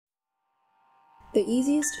The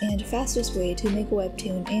easiest and fastest way to make a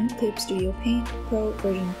webtoon in Clip Studio Paint Pro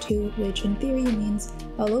version 2, which in theory means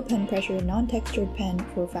a low pen pressure, non-textured pen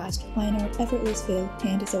for fast liner, effortless fill,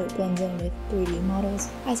 and so it blends in with 3D models,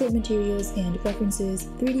 asset materials and references,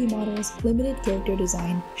 3D models, limited character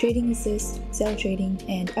design, shading assist, cell shading,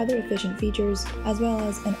 and other efficient features, as well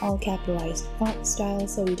as an all-capitalized font style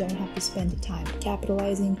so we don't have to spend time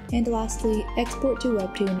capitalizing, and lastly, export to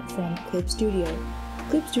Webtoon from Clip Studio.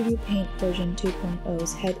 Clip Studio Paint version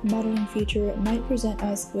 2.0's head modeling feature might present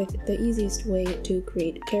us with the easiest way to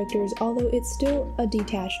create characters, although it's still a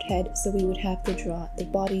detached head, so we would have to draw the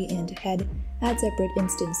body and head at separate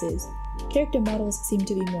instances. Character models seem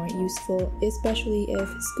to be more useful, especially if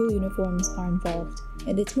school uniforms are involved,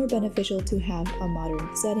 and it's more beneficial to have a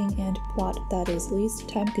modern setting and plot that is least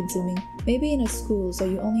time-consuming. Maybe in a school, so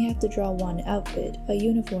you only have to draw one outfit, a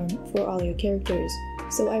uniform for all your characters.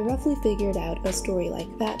 So I roughly figured out a story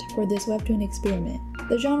like that for this webtoon experiment.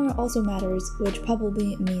 The genre also matters, which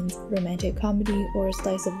probably means romantic comedy or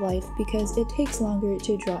slice of life because it takes longer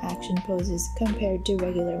to draw action poses compared to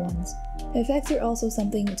regular ones. Effects are also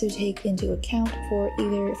something to take into account for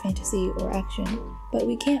either fantasy or action, but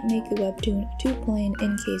we can't make the webtoon too plain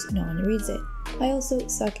in case no one reads it. I also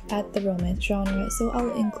suck at the romance genre, so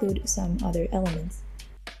I'll include some other elements.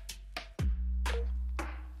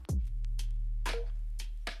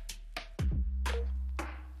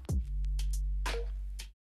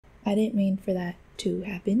 I didn't mean for that to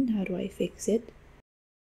happen. How do I fix it?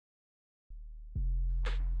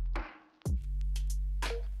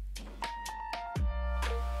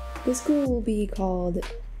 The school will be called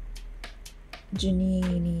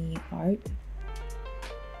Janini Art.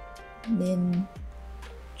 Ninja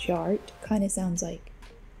Art. Kinda sounds like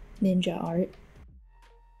ninja art.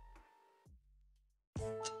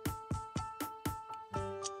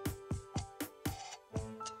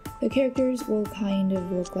 The characters will kind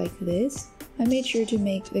of look like this. I made sure to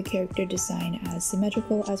make the character design as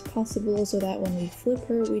symmetrical as possible so that when we flip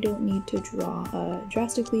her, we don't need to draw a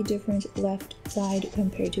drastically different left side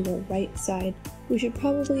compared to her right side. We should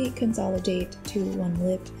probably consolidate to one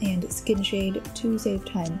lip and skin shade to save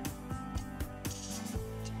time.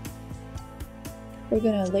 We're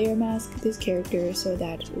gonna layer mask this character so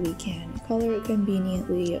that we can color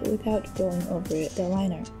conveniently without going over the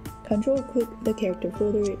liner. Control-click the character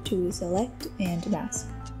folder to select and mask.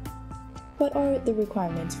 What are the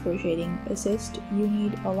requirements for shading assist? You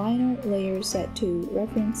need a liner layer set to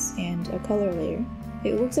reference and a color layer.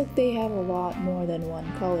 It looks like they have a lot more than one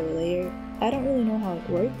color layer. I don't really know how it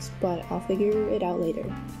works, but I'll figure it out later.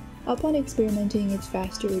 Upon experimenting, it's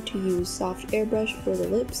faster to use soft airbrush for the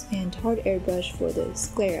lips and hard airbrush for the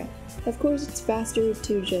sclera. Of course, it's faster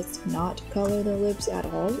to just not color the lips at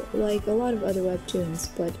all, like a lot of other webtoons,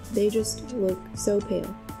 but they just look so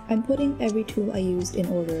pale. I'm putting every tool I used in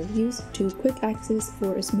order of use to quick access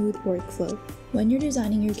for a smooth workflow. When you're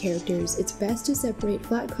designing your characters, it's best to separate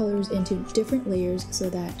flat colors into different layers so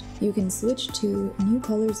that you can switch to new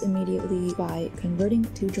colors immediately by converting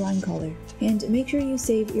to drawing color. And make sure you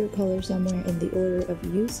save your color somewhere in the order of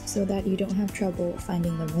use so that you don't have trouble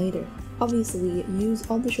finding them later. Obviously, use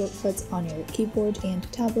all the shortcuts on your keyboard and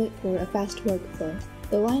tablet for a fast workflow.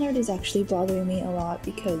 The line art is actually bothering me a lot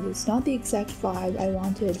because it's not the exact vibe I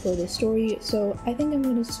wanted for the story, so I think I'm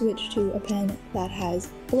going to switch to a pen that has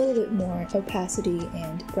a little bit more opacity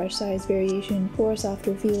and brush size variation for a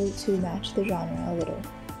softer feel to match the genre a little.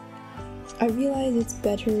 I realize it's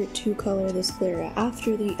better to color the sclera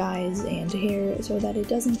after the eyes and hair so that it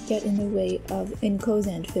doesn't get in the way of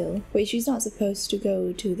enclosant fill. Wait, she's not supposed to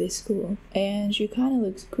go to this school, and she kinda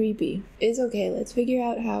looks creepy. It's okay, let's figure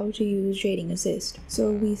out how to use shading assist.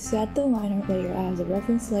 So we set the line art layer as a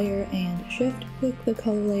reference layer and shift-click the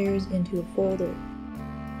color layers into a folder.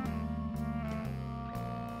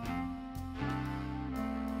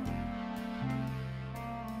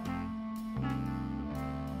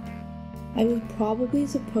 I was probably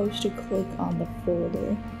supposed to click on the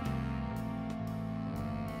folder.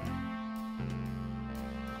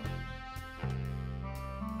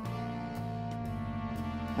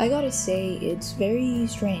 I gotta say, it's very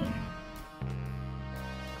strange.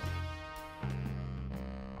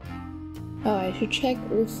 Oh, I should check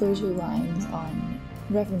refer to lines on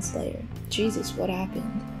reference layer. Jesus, what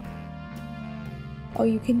happened? Oh,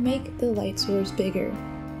 you can make the light source bigger.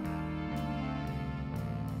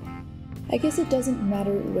 I guess it doesn't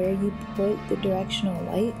matter where you put the directional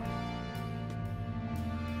light.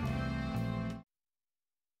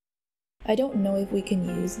 I don't know if we can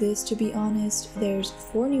use this, to be honest. There's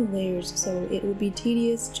 4 new layers, so it would be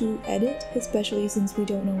tedious to edit, especially since we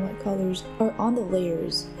don't know what colors are on the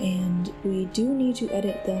layers, and we do need to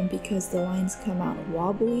edit them because the lines come out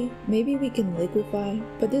wobbly. Maybe we can liquify,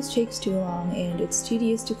 but this takes too long and it's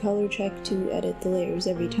tedious to color check to edit the layers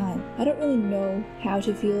every time. I don't really know how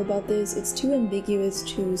to feel about this. It's too ambiguous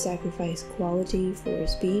to sacrifice quality for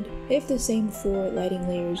speed. If the same 4 lighting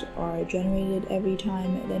layers are generated every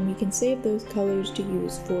time, then we can save those colors to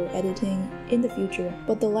use for editing in the future,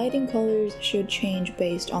 but the lighting colors should change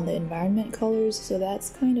based on the environment colors, so that's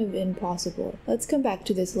kind of impossible. Let's come back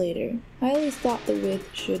to this later. I always thought the width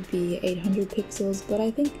should be 800 pixels, but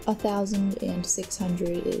I think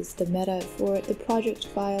 1600 is the meta for the project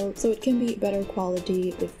file, so it can be better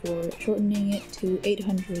quality before shortening it to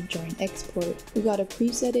 800 during export. We gotta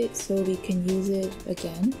preset it so we can use it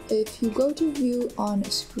again. If you go to view on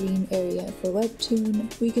screen area for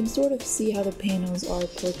Webtoon, we can sort of see how the panels are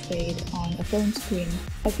portrayed on a phone screen.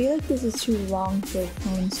 I feel like this is too long for a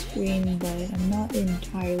phone screen, but I'm not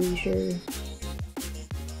entirely sure.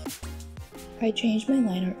 I changed my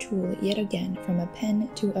line art tool yet again from a pen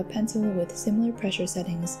to a pencil with similar pressure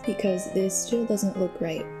settings because this still doesn't look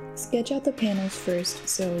right. Sketch out the panels first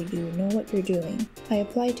so you know what you're doing. I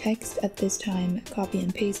apply text at this time, copy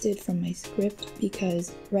and paste it from my script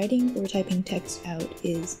because writing or typing text out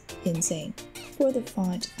is insane. For the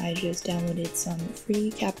font, I just downloaded some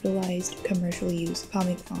free capitalized commercial use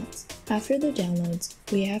comic fonts. After the downloads,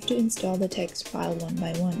 we have to install the text file one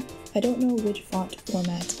by one. I don't know which font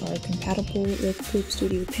formats are compatible with Poop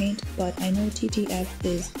Studio Paint, but I know TTF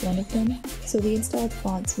is one of them, so the installed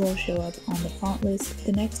fonts will show up on the font list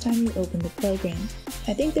the next time you open the program.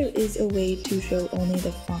 I think there is a way to show only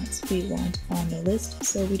the fonts we want on the list,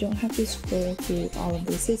 so we don't have to scroll through all of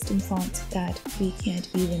the system fonts that we can't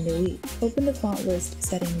even delete. Open the font list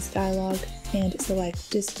settings dialog and select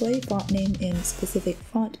display font name in specific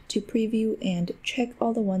font to preview and check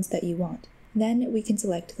all the ones that you want. Then we can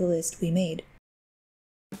select the list we made.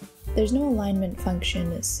 There's no alignment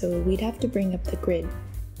function, so we'd have to bring up the grid.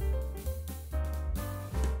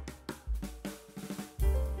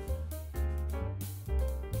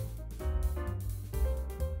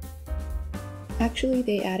 Actually,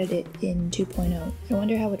 they added it in 2.0. I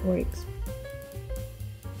wonder how it works.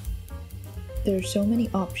 There's so many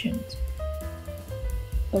options.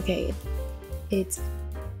 Okay, it's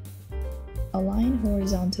align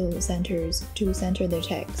horizontal centers to center the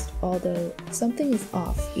text, although something is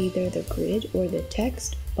off, either the grid or the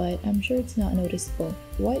text, but I'm sure it's not noticeable.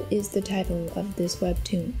 What is the title of this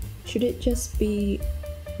webtoon? Should it just be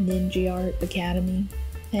Ninja Art Academy?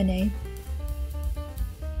 NA?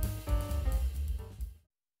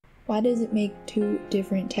 Why does it make 2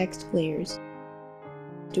 different text layers?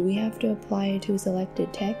 Do we have to apply to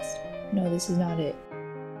selected text? No, this is not it.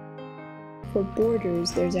 For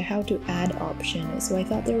borders, there's a how to add option, so I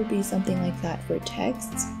thought there would be something like that for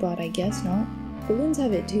texts, but I guess not. Balloons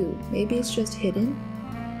have it too. Maybe it's just hidden?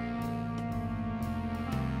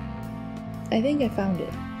 I think I found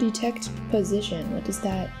it. Detect position, what does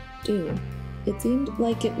that do? It seemed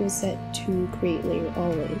like it was set to create layer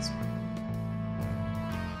always.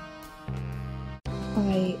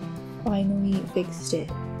 I finally fixed it.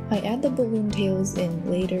 I add the balloon tails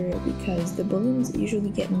in later because the balloons usually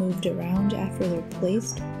get moved around after they're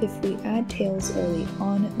placed. If we add tails early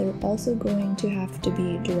on, they're also going to have to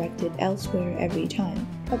be directed elsewhere every time.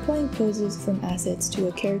 Applying poses from assets to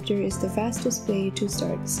a character is the fastest way to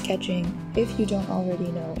start sketching if you don't already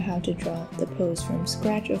know how to draw the pose from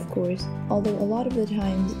scratch, of course, although a lot of the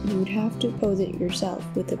times you would have to pose it yourself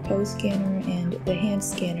with the pose scanner and the hand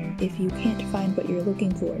scanner if you can't find what you're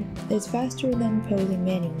looking for. It's faster than posing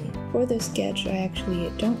manually. For the sketch, I actually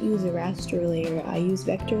don't use a raster layer, I use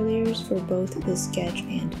vector layers for both the sketch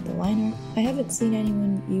and the line art. I haven't seen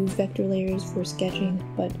anyone use vector layers for sketching,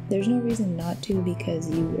 but there's no reason not to because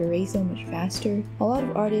you erase so much faster. A lot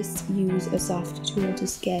of artists use a soft tool to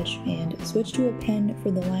sketch and switch to a pen for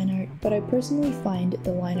the line art, but I personally find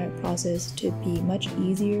the line art process to be much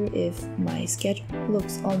easier if my sketch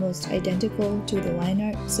looks almost identical to the line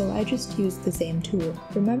art, so I just use the same tool.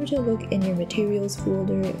 Remember to look in your materials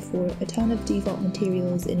folder for a ton of default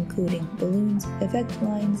materials including balloons, effect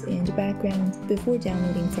lines, and backgrounds before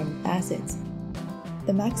downloading from assets.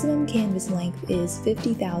 The maximum canvas length is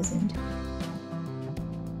 50,000.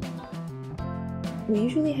 We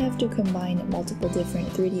usually have to combine multiple different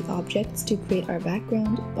 3D objects to create our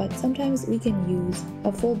background, but sometimes we can use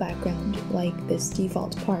a full background, like this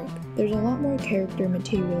default park. There's a lot more character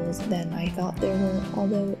materials than I thought there were,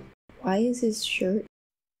 although why is his shirt?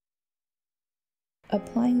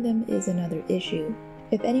 Applying them is another issue.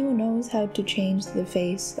 If anyone knows how to change the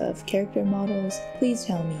face of character models, please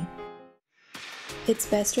tell me. It's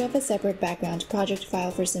best to have a separate background project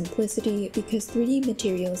file for simplicity because 3D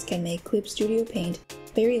materials can make Clip Studio Paint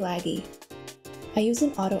very laggy. I use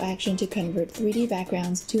an auto action to convert 3D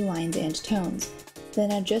backgrounds to lines and tones,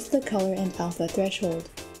 then adjust the color and alpha threshold.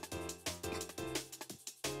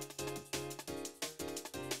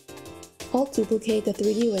 Alt duplicate the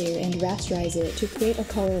 3D layer and rasterize it to create a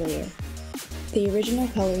color layer. The original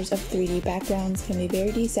colors of 3D backgrounds can be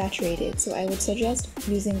very desaturated, so I would suggest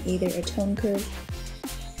using either a tone curve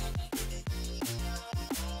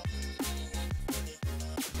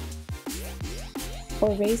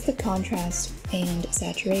or raise the contrast and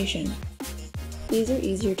saturation. These are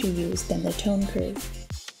easier to use than the tone curve.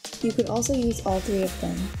 You could also use all three of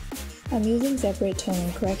them. I'm using separate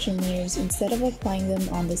tonal correction layers instead of applying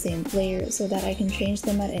them on the same layer so that I can change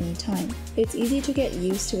them at any time. It's easy to get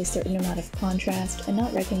used to a certain amount of contrast and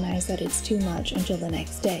not recognize that it's too much until the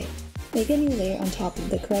next day. Make a new layer on top of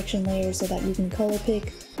the correction layer so that you can color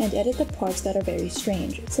pick and edit the parts that are very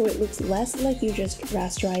strange, so it looks less like you just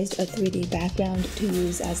rasterized a 3D background to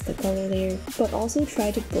use as the color layer, but also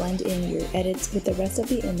try to blend in your edits with the rest of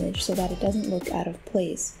the image so that it doesn't look out of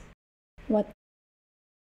place. What?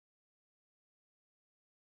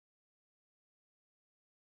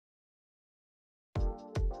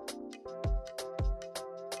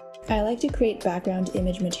 I like to create background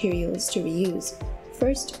image materials to reuse.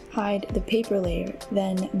 First, hide the paper layer,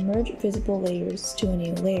 then merge visible layers to a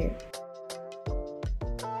new layer.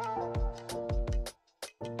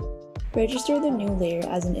 Register the new layer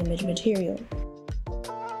as an image material.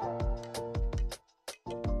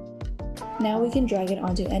 Now we can drag it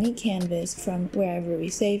onto any canvas from wherever we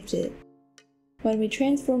saved it. When we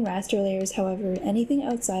transform raster layers, however, anything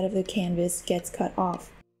outside of the canvas gets cut off.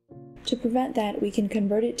 To prevent that, we can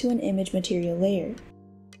convert it to an image material layer.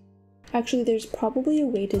 Actually, there's probably a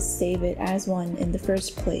way to save it as one in the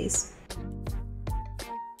first place.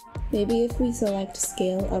 Maybe if we select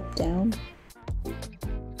Scale Up Down.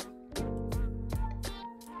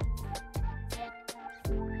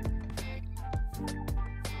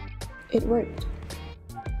 It worked.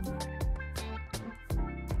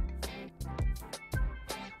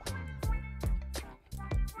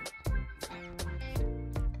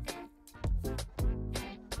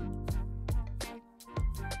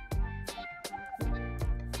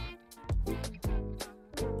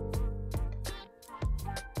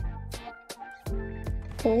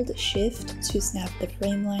 Hold Shift to snap the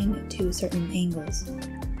frame line to certain angles.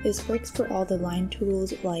 This works for all the line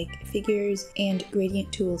tools like figures and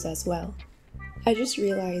gradient tools as well. I just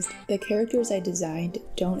realized the characters I designed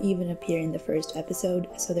don't even appear in the first episode,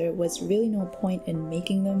 so there was really no point in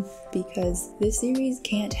making them because this series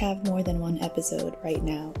can't have more than one episode right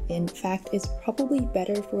now. In fact, it's probably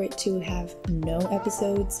better for it to have no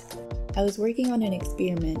episodes. I was working on an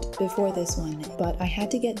experiment before this one, but I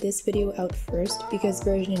had to get this video out first because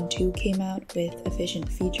version 2 came out with efficient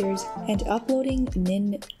features, and uploading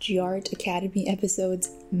Nin.Gyart Academy episodes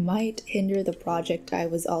might hinder the project I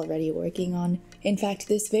was already working on. In fact,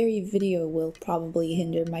 this very video will probably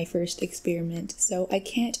hinder my first experiment, so I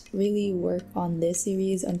can't really work on this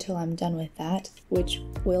series until I'm done with that, which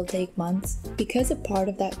will take months. Because a part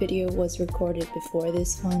of that video was recorded before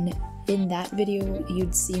this one, in that video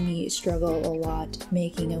you'd see me struggle a lot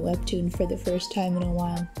making a webtoon for the first time in a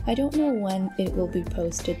while. I don't know when it will be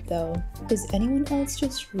posted though. Is anyone else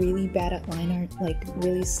just really bad at line art, like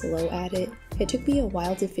really slow at it? It took me a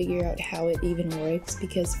while to figure out how it even works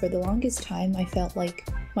because for the longest time I felt like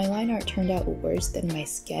my line art turned out worse than my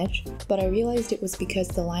sketch, but I realized it was because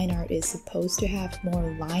the line art is supposed to have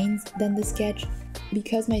more lines than the sketch.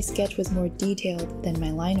 Because my sketch was more detailed than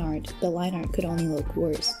my line art, the line art could only look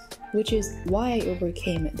worse. Which is why I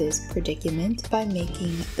overcame this predicament by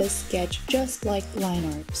making the sketch just like line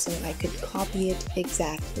art so I could copy it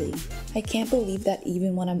exactly. I can't believe that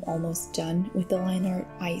even when I'm almost done with the line art,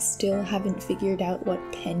 I still haven't figured out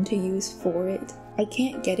what pen to use for it. I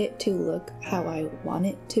can't get it to look how I want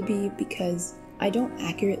it to be because I don't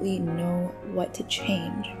accurately know what to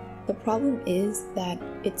change. The problem is that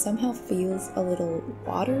it somehow feels a little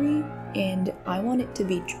watery and I want it to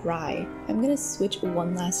be dry. I'm gonna switch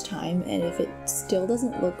one last time, and if it still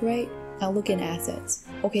doesn't look right, I'll look in assets.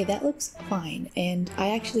 Okay, that looks fine, and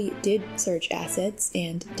I actually did search assets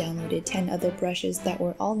and downloaded 10 other brushes that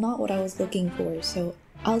were all not what I was looking for, so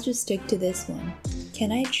I'll just stick to this one.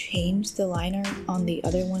 Can I change the line art on the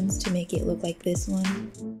other ones to make it look like this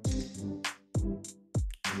one?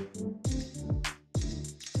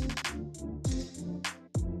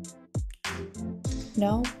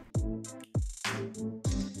 No?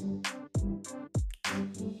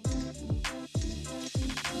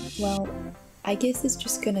 Well, I guess it's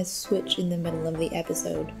just gonna switch in the middle of the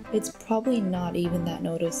episode. It's probably not even that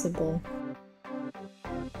noticeable.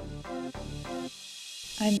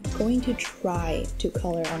 I'm going to try to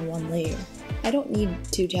color on one layer. I don't need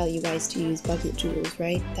to tell you guys to use bucket tools,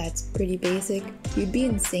 right? That's pretty basic. You'd be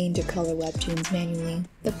insane to color webtoons manually.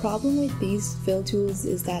 The problem with these fill tools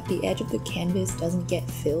is that the edge of the canvas doesn't get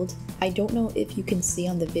filled. I don't know if you can see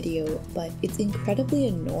on the video, but it's incredibly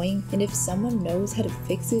annoying, and if someone knows how to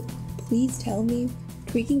fix it, please tell me.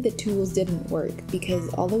 Tweaking the tools didn't work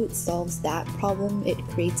because although it solves that problem, it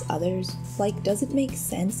creates others. Like, does it make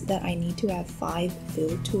sense that I need to have 5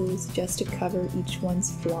 fill tools just to cover each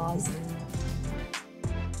one's flaws?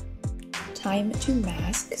 Time to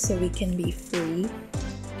mask so we can be free.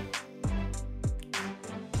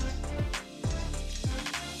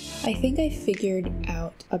 I think I figured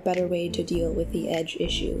out a better way to deal with the edge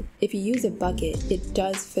issue. If you use a bucket, it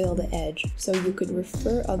does fill the edge, so you could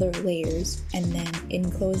refer other layers and then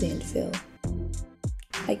enclose and fill.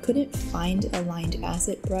 I couldn't find a lined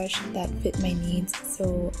asset brush that fit my needs,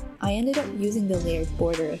 so I ended up using the layered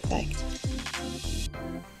border effect.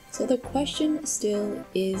 So the question still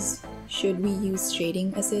is, should we use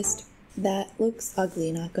shading assist? That looks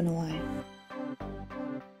ugly, not gonna lie.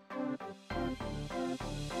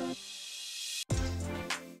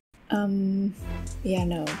 Yeah,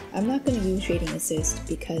 no, I'm not gonna use shading assist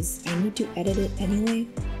because I need to edit it anyway,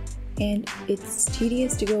 and it's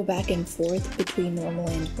tedious to go back and forth between normal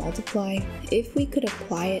and multiply. If we could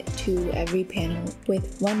apply it to every panel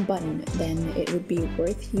with one button, then it would be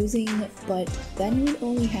worth using, but then we'd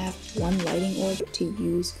only have one lighting orb to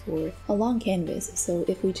use for a long canvas, so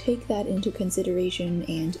if we take that into consideration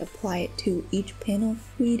and apply it to each panel,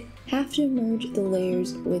 we'd have to merge the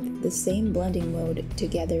layers with the same blending mode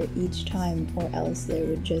together each time, or else there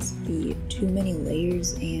would just be too many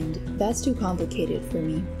layers and that's too complicated for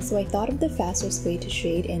me. So I thought of the fastest way to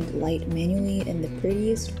shade and light manually in the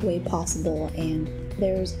prettiest way possible, and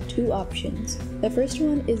there's 2 options. The first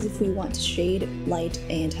one is if we want to shade, light,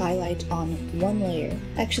 and highlight on one layer.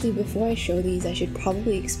 Actually, before I show these, I should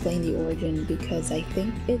probably explain the origin because I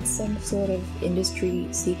think it's some sort of industry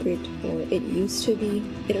secret, or it used to be.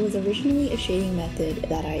 It was originally a shading method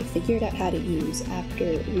that I figured out how to use after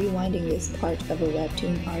rewinding this part of a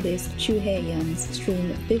webtoon artist Shuhei Young's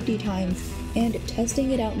stream 50 times and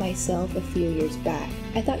testing it out myself a few years back.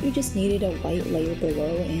 I thought you just needed a white layer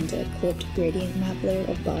below and a clipped gradient map layer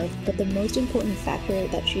above, but the most important factor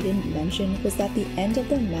that she didn't mention was that the end of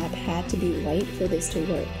the map had to be white for this to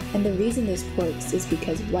work. And the reason this works is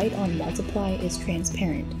because white on multiply is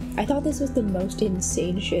transparent. I thought this was the most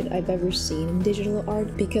insane shit I've ever seen in digital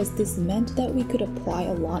art because this meant that we could apply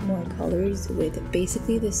a lot more colors with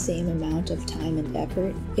basically the same amount of time and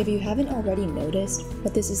effort. If you haven't already noticed,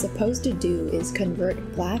 what this is supposed to do is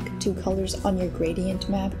convert black to colors on your gradient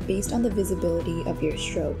map based on the visibility of your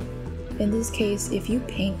stroke. In this case, if you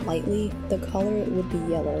paint lightly, the color would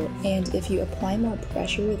be yellow, and if you apply more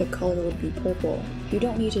pressure, the color would be purple. You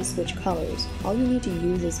don't need to switch colors. All you need to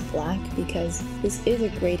use is black because this is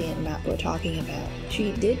a gradient map we're talking about.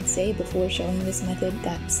 She did say before showing this method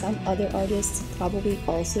that some other artists probably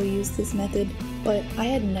also use this method, but I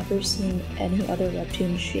had never seen any other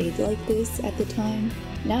webtoon shade like this at the time.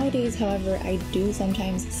 Nowadays, however, I do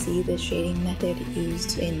sometimes see this shading method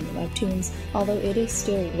used in webtoons, although it is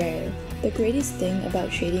still rare. The greatest thing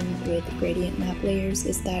about shading with gradient map layers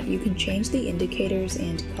is that you can change the indicators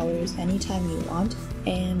and colors anytime you want,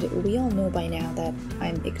 and we all know by now that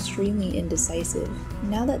I'm extremely indecisive.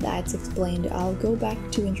 Now that that's explained, I'll go back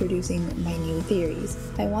to introducing my new theories.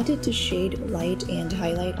 I wanted to shade light and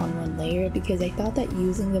highlight on one layer because I thought that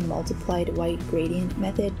using the multiplied white gradient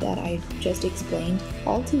method that I just explained,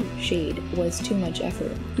 all to shade was too much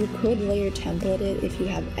effort. You could layer template it if you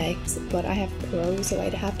have X, but I have Pro, so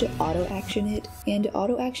I'd have to auto action it, and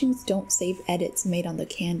auto actions don't save edits made on the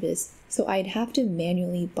canvas, so I'd have to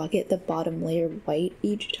manually bucket the bottom layer white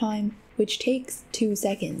each time, which takes 2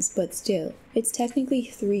 seconds, but still, it's technically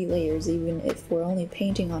 3 layers even if we're only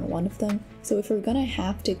painting on one of them, so if we're gonna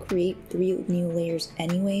have to create 3 new layers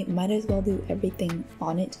anyway, might as well do everything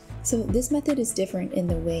on it. So this method is different in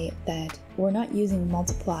the way that we're not using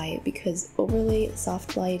multiply because overlay,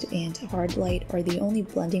 soft light, and hard light are the only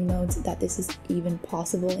blending modes that this is even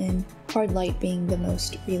possible in, hard light being the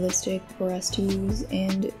most realistic for us to use,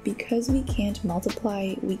 and because we can't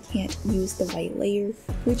multiply, we can't use the white layer,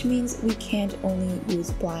 which means we can't only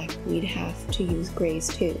use black, we'd have to use grays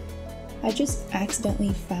too. I just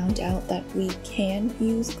accidentally found out that we can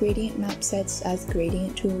use gradient map sets as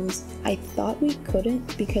gradient tools. I thought we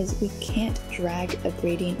couldn't because we can't drag a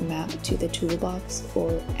gradient map to the toolbox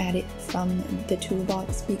or add it from the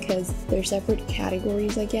toolbox because they're separate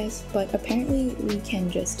categories, I guess, but apparently we can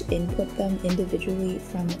just input them individually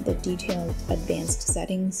from the detailed advanced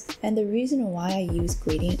settings. And the reason why I use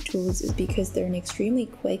gradient tools is because they're an extremely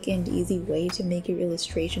quick and easy way to make your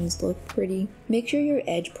illustrations look pretty. Make sure your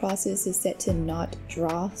edge process is set to not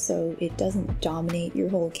draw so it doesn't dominate your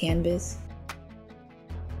whole canvas.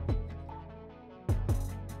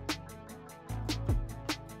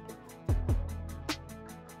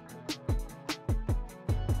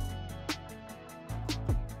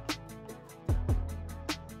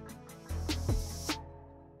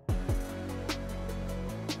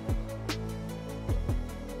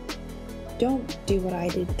 Don't do what I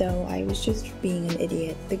did though, I was just being an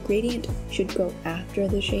idiot. The gradient should go after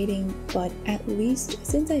the shading, but at least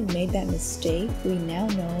since I made that mistake, we now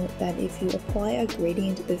know that if you apply a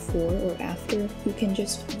gradient before or after, you can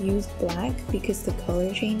just use black because the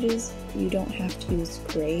color changes. You don't have to use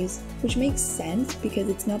grays, which makes sense because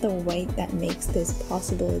it's not the white that makes this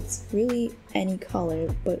possible. It's really any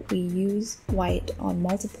color, but we use white on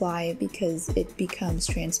multiply because it becomes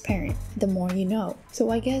transparent. The more you know. So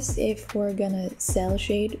I guess if we're gonna cell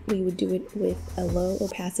shade, we would do it with a low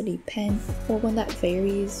opacity pen or one that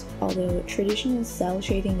varies, although traditional cell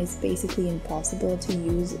shading is basically impossible to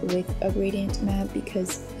use with a gradient map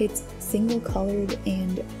because it's single colored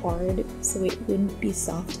and hard, so it wouldn't be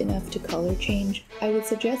soft enough to color change. I would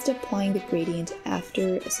suggest applying the gradient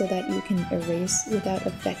after so that you can erase without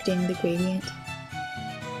affecting the gradient.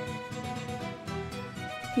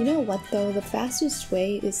 You know what though, the fastest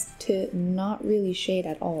way is to not really shade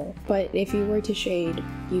at all. But if you were to shade,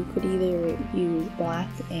 you could either use black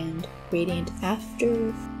and gradient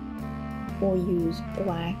after, or use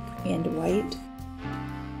black and white.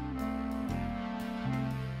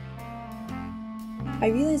 I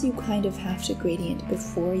realize you kind of have to gradient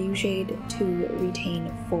before you shade to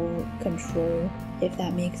retain full control, if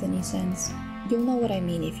that makes any sense. You'll know what I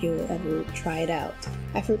mean if you ever try it out.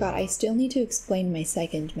 I forgot, I still need to explain my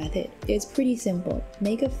second method. It's pretty simple.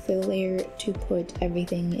 Make a fill layer to put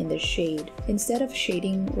everything in the shade. Instead of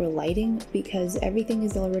shading, we're lighting because everything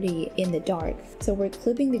is already in the dark. So we're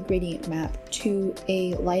clipping the gradient map to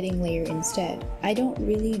a lighting layer instead. I don't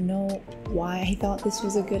really know why I thought this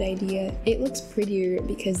was a good idea. It looks prettier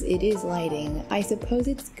because it is lighting. I suppose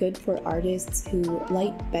it's good for artists who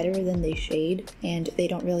light better than they shade and they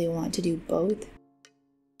don't really want to do both.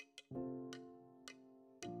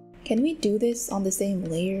 Can we do this on the same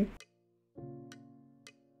layer?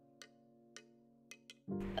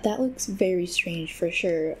 That looks very strange for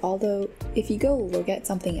sure, although if you go look at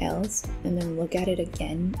something else and then look at it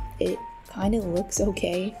again, it kind of looks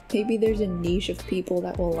okay. Maybe there's a niche of people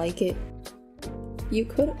that will like it. You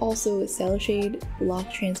could also cell shade, lock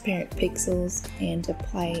transparent pixels, and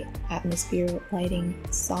apply atmosphere lighting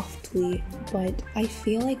softly, but I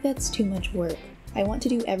feel like that's too much work. I want to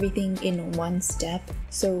do everything in one step,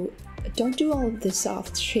 so don't do all of the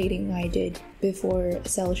soft shading I did before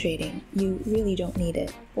cell shading. You really don't need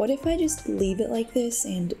it. What if I just leave it like this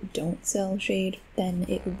and don't cell shade? Then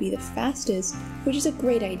it would be the fastest, which is a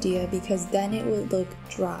great idea because then it would look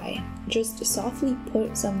dry. Just softly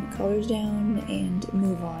put some colors down and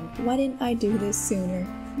move on. Why didn't I do this sooner?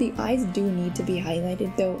 The eyes do need to be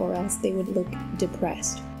highlighted though, or else they would look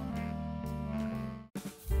depressed.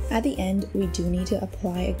 At the end, we do need to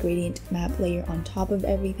apply a gradient map layer on top of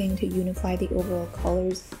everything to unify the overall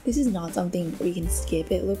colors. This is not something we can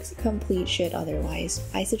skip, it looks complete shit otherwise.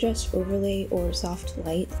 I suggest overlay or soft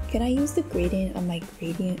light. Can I use the gradient on my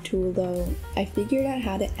gradient tool though? I figured out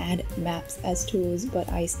how to add maps as tools, but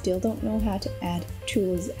I still don't know how to add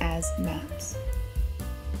tools as maps.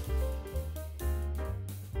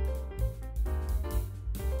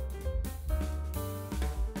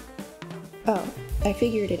 Oh, I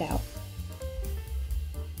figured it out.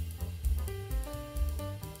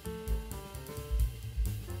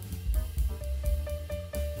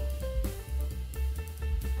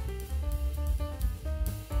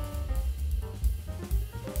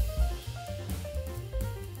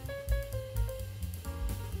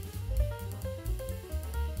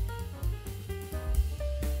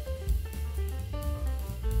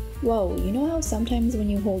 Whoa, you know how sometimes when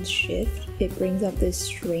you hold shift, it brings up this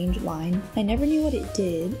strange line? I never knew what it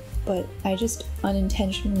did, but I just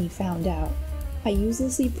unintentionally found out. I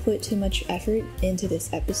uselessly put too much effort into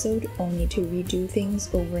this episode only to redo things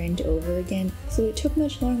over and over again, so it took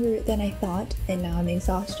much longer than I thought, and now I'm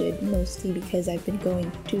exhausted, mostly because I've been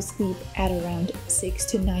going to sleep at around 6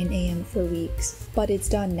 to 9 a.m. for weeks. But it's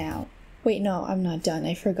done now. Wait, no, I'm not done,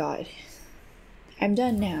 I forgot. I'm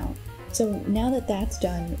done now. So now that that's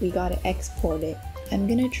done, we gotta export it. I'm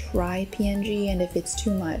gonna try PNG, and if it's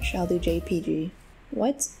too much, I'll do JPG.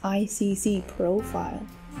 What's ICC profile?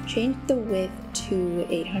 Change the width to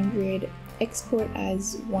 800, export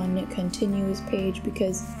as one continuous page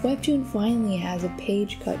because Webtoon finally has a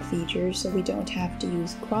page cut feature, so we don't have to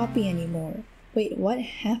use croppy anymore. Wait, what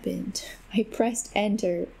happened? I pressed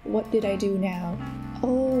enter. What did I do now?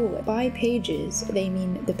 Oh, by pages, they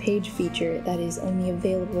mean the page feature that is only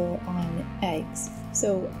available on X.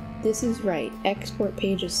 So this is right, export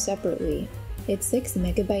pages separately. It's 6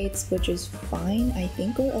 megabytes, which is fine. I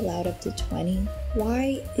think we're allowed up to 20.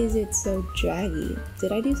 Why is it so jaggy?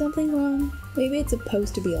 Did I do something wrong? Maybe it's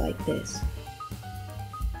supposed to be like this.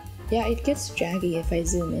 Yeah, it gets jaggy if I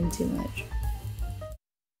zoom in too much.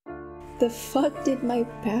 The fuck did my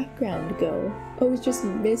background go? I was just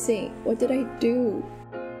missing. What did I do?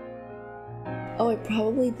 Oh, I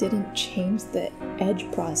probably didn't change the edge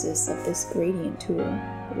process of this gradient tool.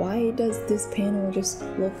 Why does this panel just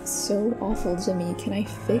look so awful to me? Can I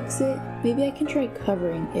fix it? Maybe I can try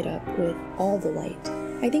covering it up with all the light.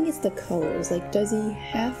 I think it's the colors. Like, does he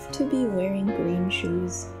have to be wearing green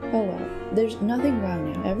shoes? Oh well, there's nothing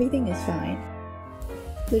wrong now. Everything is fine.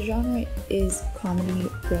 The genre is comedy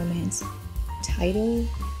romance. Title,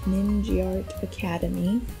 Ninjart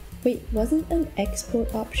Academy. Wait, wasn't an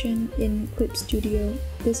export option in Clip Studio?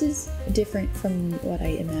 This is different from what I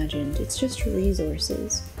imagined. It's just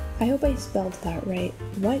resources. I hope I spelled that right.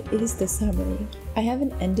 What is the summary? I have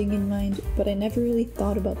an ending in mind, but I never really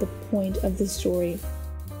thought about the point of the story.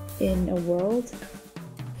 In a world?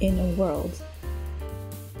 In a world.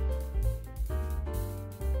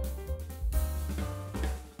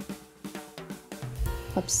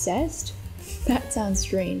 Obsessed? That sounds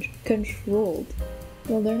strange. Controlled.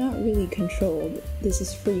 Well, they're not really controlled. This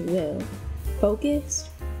is free will. Focused?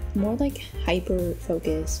 More like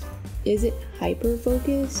hyper-focused. Is it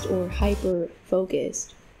hyper-focused or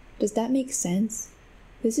hyper-focused? Does that make sense?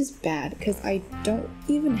 This is bad because I don't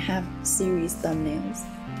even have series thumbnails.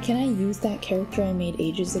 Can I use that character I made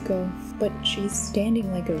ages ago? But she's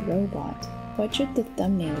standing like a robot. What should the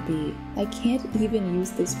thumbnail be? I can't even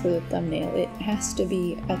use this for the thumbnail. It has to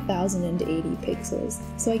be 1080 pixels.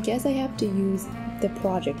 So I guess I have to use the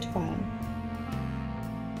project file.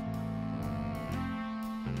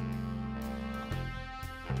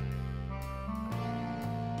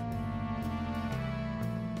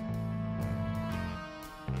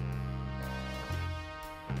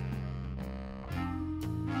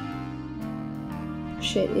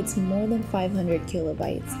 Shit, it's more than 500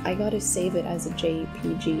 kilobytes. I gotta save it as a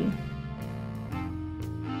JPG.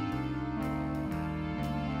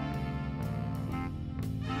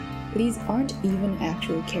 These aren't even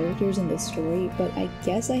actual characters in the story, but I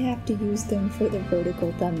guess I have to use them for the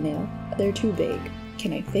vertical thumbnail. They're too big.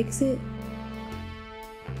 Can I fix it?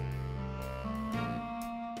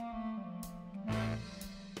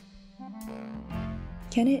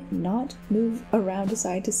 Can it not move around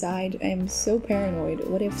side to side? I am so paranoid.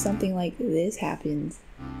 What if something like this happens?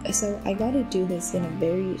 So I gotta do this in a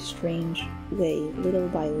very strange way, little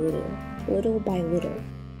by little. Little by little.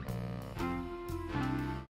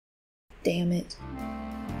 Damn it.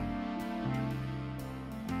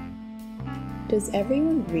 Does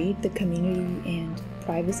everyone read the community and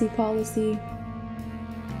privacy policy?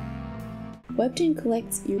 Webtoon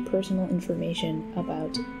collects your personal information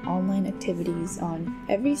about online activities on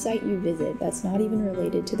every site you visit that's not even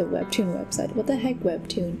related to the Webtoon website. What the heck,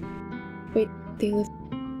 Webtoon? Wait, they live...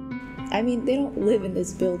 I mean, they don't live in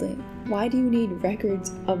this building. Why do you need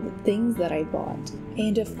records of the things that I bought?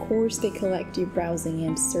 And of course they collect your browsing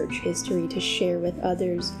and search history to share with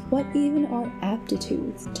others. What even are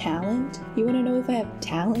aptitudes? Talent? You wanna know if I have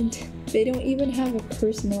talent? They don't even have a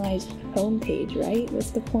personalized homepage, right?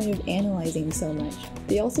 What's the point of analyzing so much?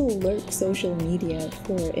 They also lurk social media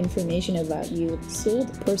for information about you,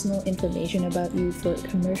 sold personal information about you for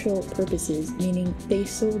commercial purposes, meaning they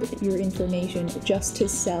sold your information just to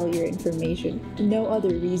sell your information. No other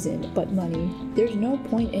reason, but but money. There's no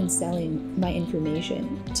point in selling my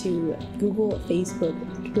information to Google, Facebook,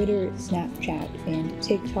 Twitter, Snapchat, and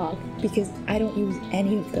TikTok because I don't use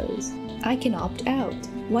any of those. I can opt out.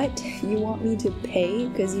 What? You want me to pay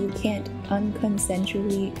because you can't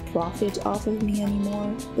unconsensually profit off of me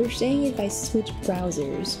anymore? They're saying if I switch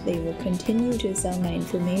browsers, they will continue to sell my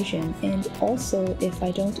information, and also if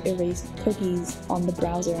I don't erase cookies on the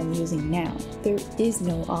browser I'm using now. There is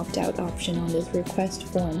no opt-out option on this request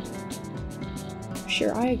form.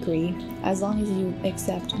 Sure, I agree, as long as you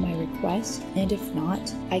accept my request, and if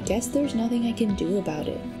not, I guess there's nothing I can do about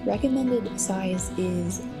it. Recommended size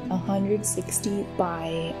is 160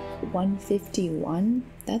 by 151.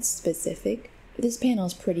 That's specific. This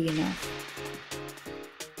panel's pretty enough.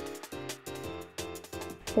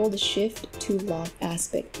 Hold shift to lock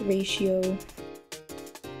aspect ratio.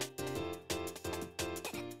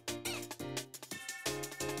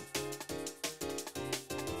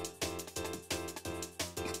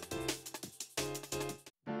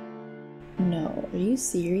 No, are you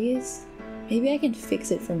serious? Maybe I can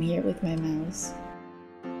fix it from here with my mouse.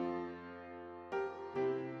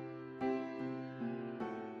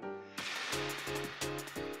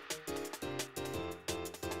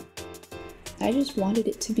 I just wanted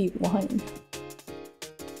it to be 1.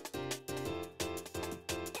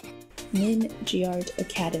 Min Giart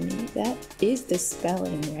Academy. That is the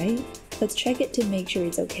spelling, right? Let's check it to make sure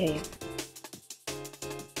it's okay.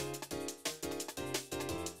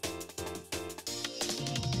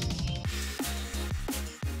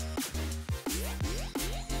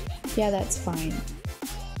 Yeah, that's fine.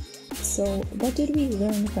 So, what did we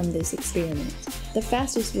learn from this experiment? The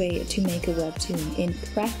fastest way to make a webtoon in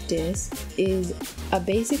practice is a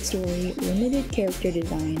basic story, limited character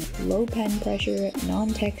design, low pen pressure,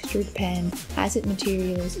 non-textured pen, asset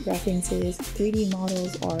materials, references, 3D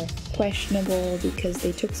models are questionable because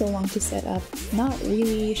they took so long to set up, not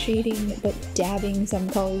really shading but dabbing some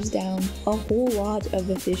colors down, a whole lot of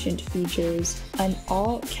efficient features, an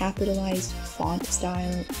all capitalized font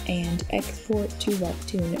style, and export to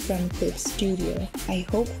Webtoon from Clip Studio. I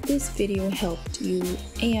hope this video helped you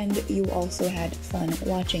and you also had fun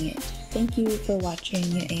watching it. Thank you for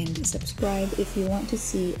watching and subscribe if you want to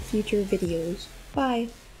see future videos. Bye!